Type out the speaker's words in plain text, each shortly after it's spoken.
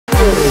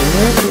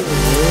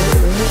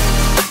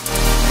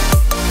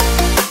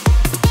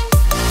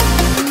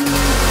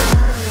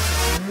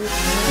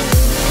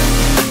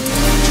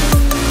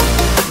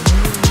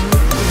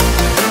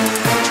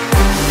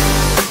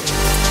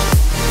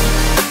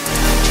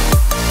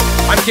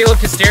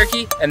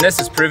Kesterke, and this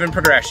is Proven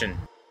Progression.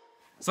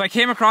 So I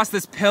came across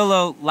this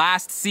pillow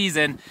last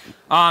season,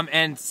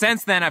 and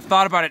since then I've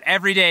thought about it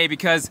every day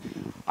because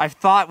I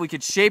thought we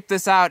could shape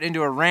this out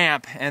into a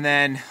ramp and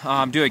then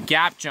do a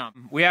gap jump.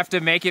 We have to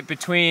make it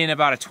between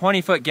about a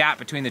 20-foot gap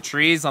between the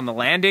trees on the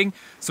landing,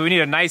 so we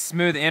need a nice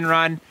smooth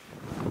in-run.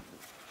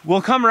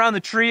 We'll come around the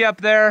tree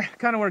up there,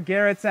 kind of where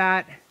Garrett's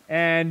at,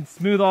 and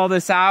smooth all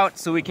this out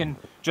so we can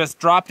just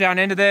drop down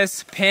into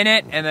this, pin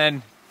it, and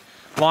then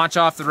launch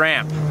off the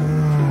ramp.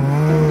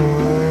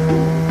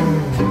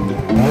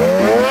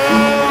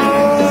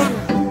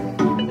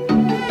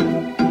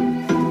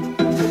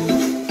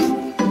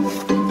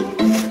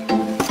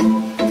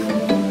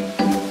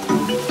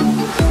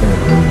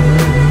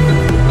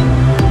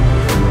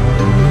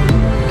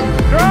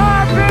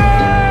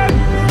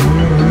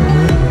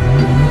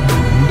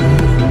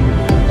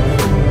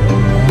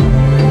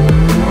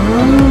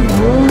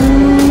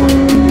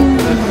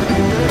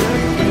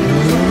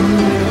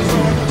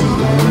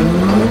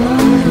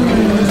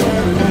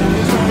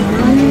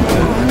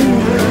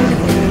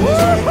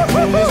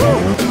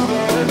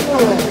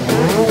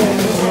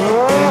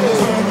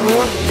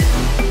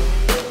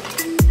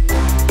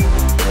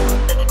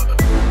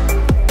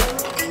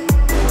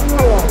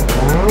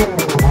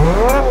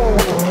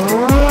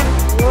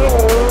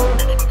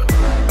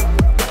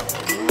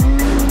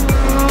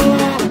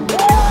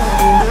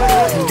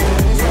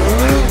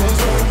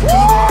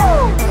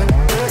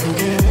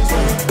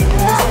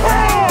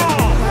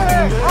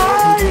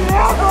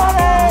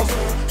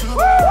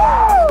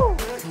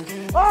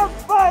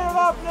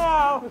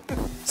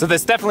 So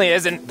this definitely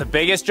isn't the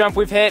biggest jump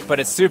we've hit, but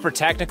it's super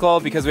technical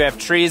because we have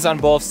trees on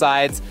both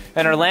sides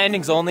and our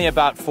landing's only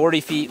about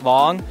 40 feet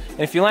long. And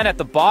if you land at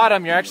the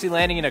bottom, you're actually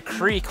landing in a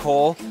creek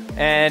hole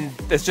and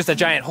it's just a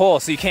giant hole,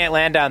 so you can't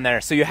land down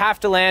there. So you have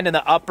to land in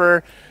the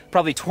upper,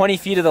 probably 20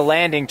 feet of the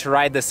landing to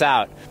ride this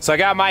out. So I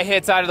got my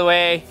hits out of the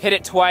way, hit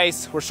it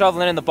twice, we're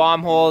shoveling in the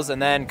bomb holes,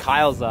 and then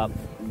Kyle's up.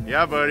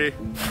 Yeah, buddy.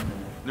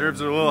 Nerves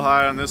are a little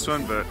high on this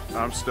one, but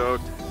I'm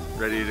stoked,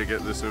 ready to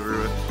get this over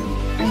with.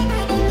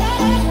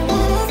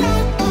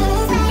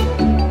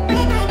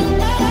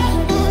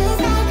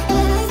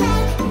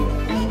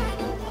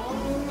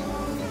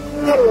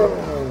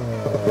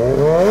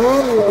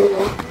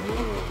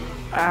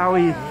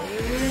 Owie.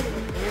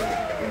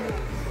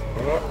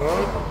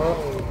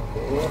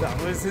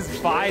 That was his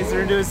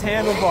visor into his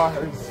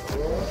handlebars.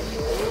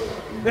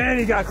 Then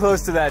he got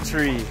close to that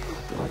tree.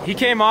 He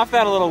came off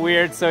that a little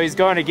weird, so he's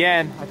going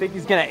again. I think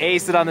he's gonna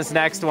ace it on this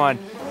next one.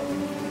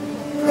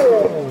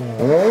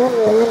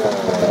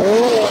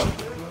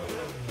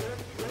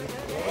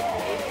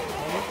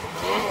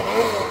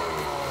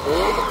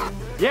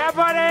 Yeah,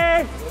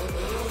 buddy!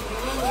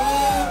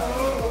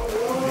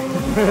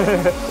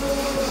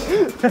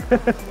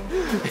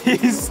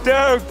 He's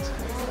stoked.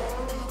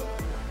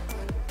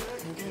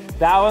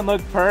 That one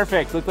looked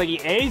perfect. Looked like he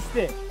aced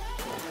it.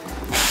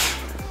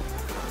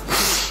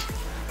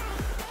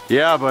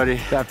 Yeah, buddy.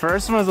 That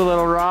first one was a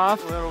little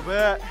rough. A little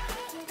bit.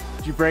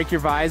 Did you break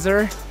your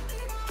visor?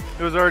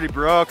 It was already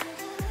broke.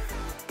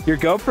 Your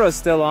GoPro's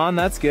still on,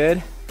 that's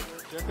good.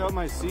 Check out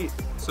my seat.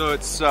 So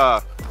it's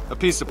a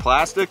piece of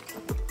plastic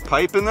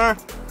pipe in there.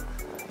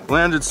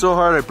 Landed so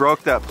hard I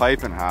broke that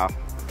pipe in half.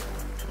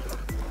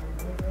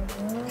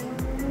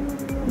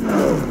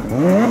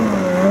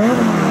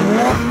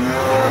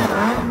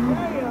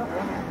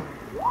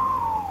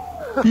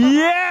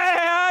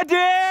 Yeah, dude!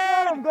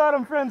 I'm glad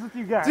I'm friends with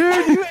you guys.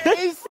 Dude, you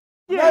aced.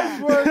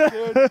 Nice work,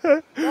 dude.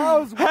 That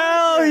was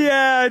Hell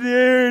yeah,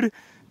 dude!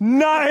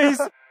 Nice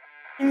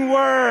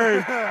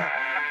word.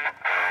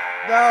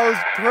 That was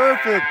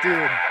perfect,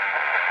 dude.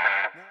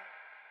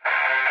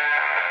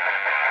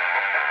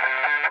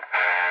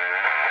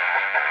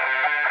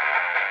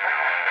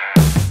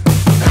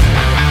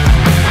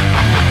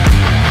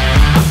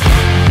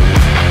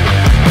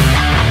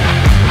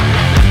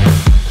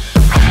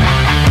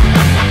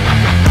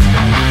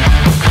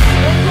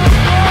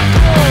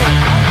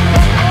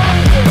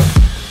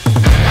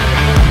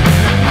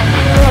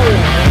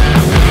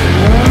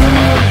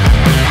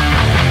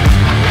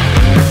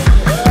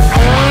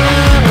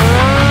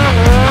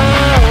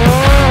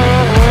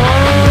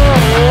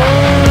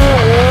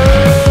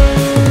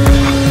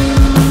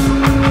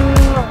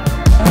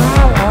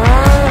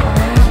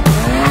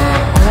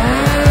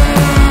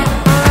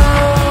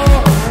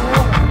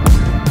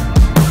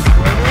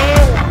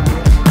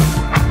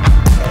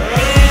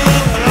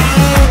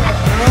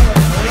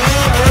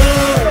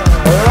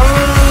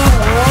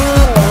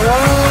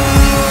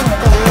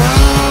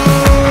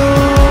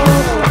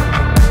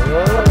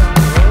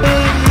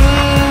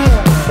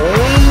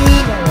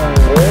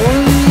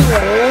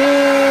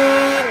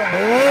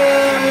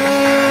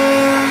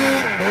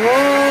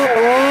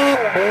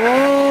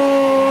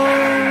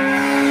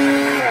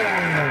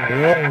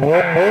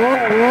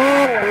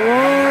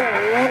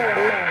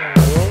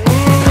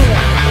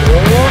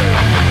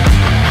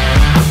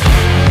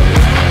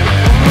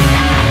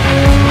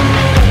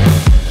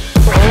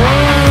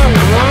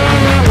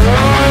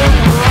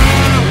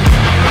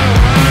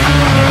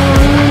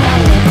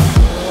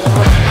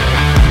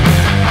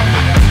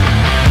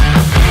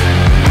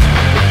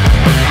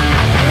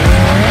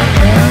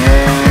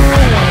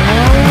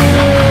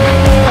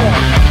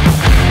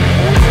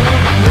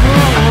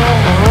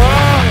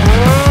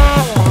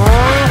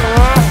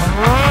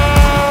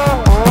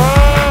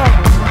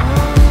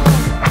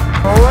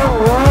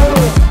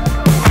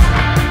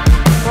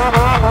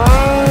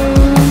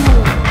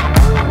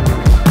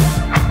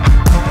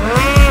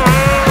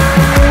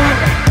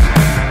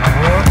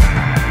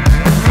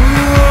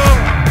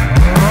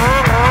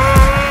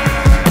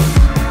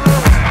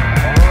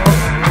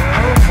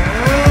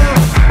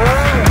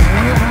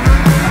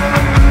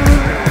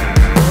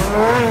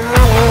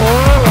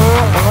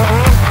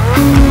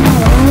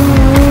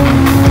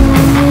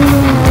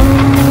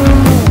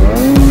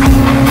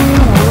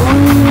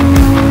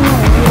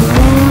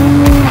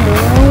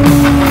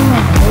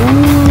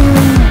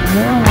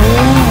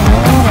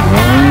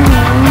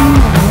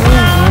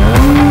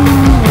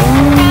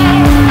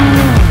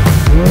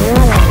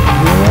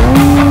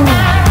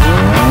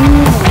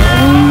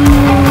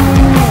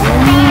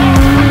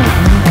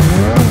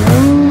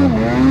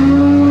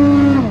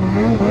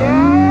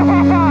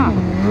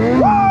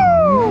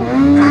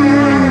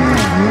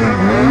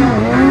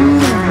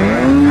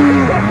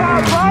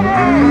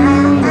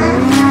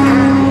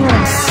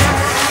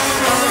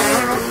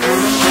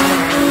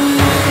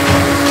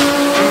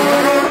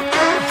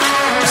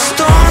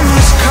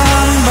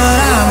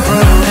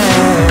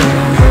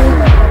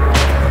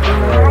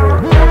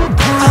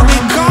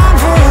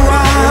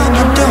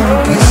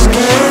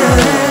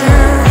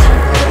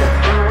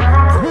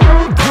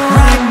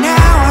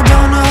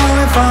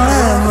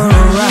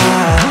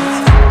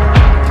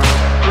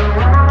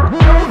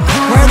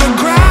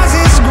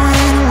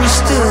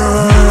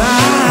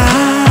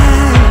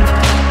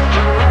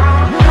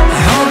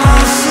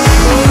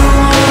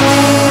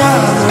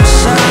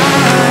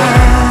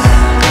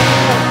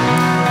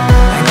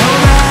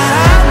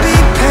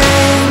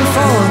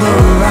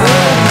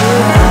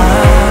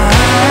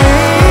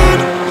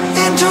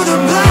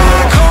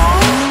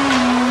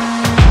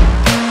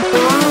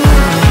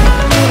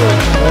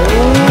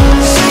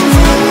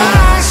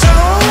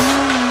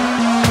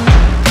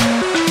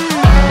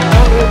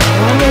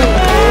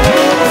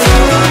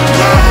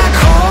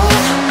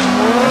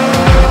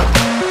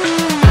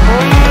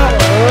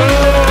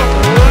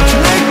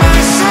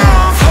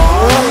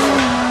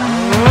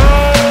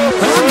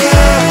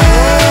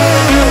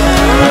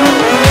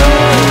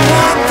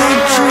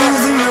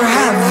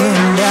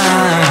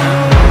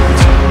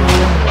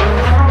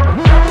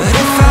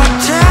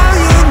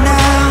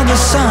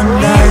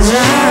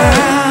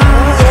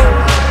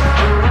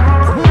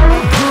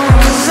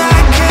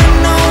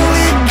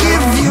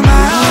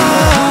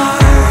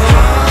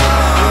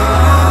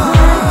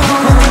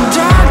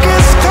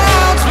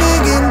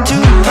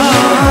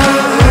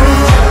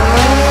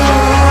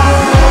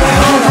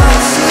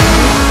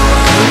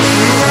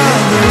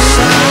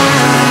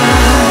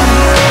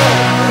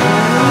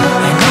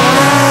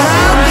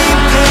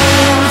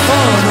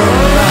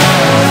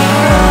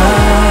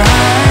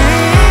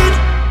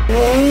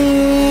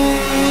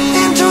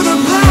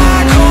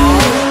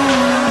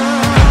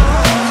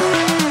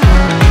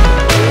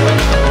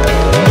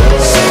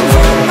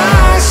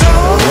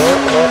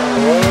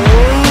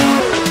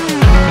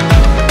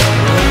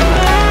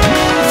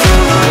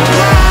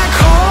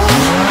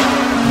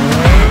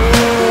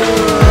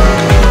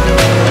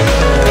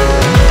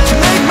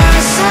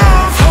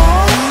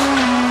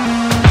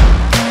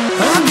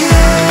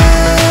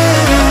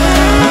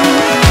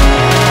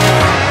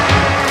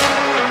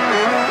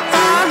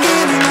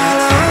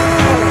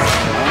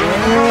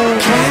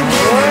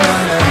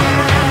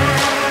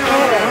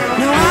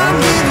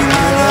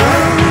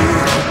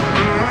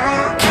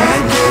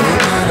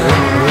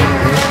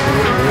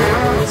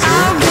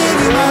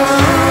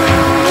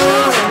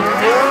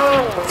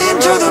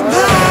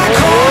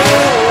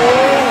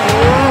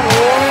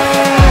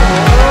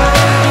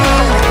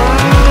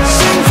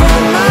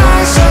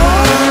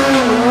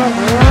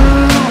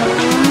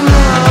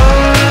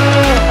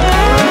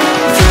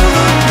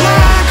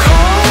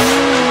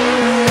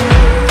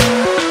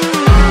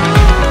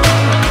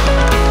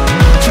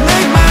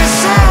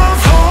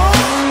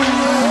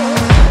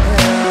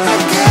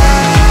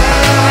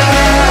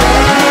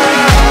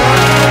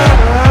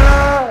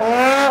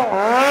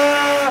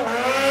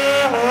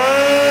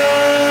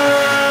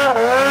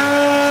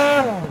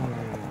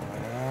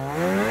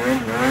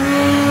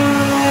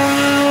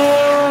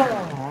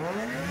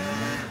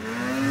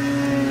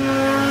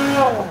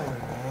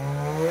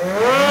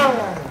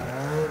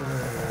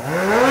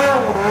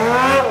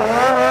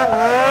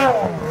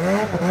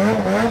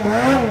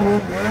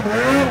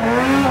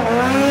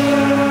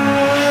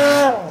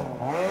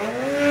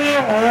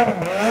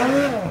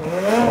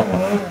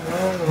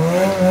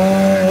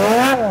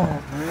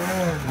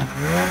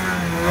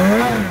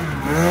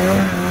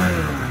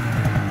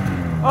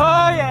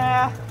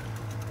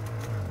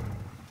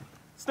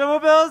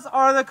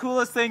 are the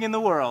coolest thing in the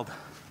world.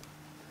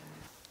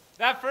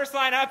 That first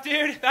line up,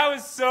 dude, that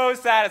was so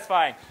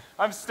satisfying.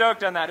 I'm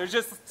stoked on that. It was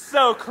just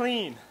so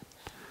clean.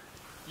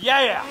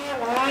 Yeah.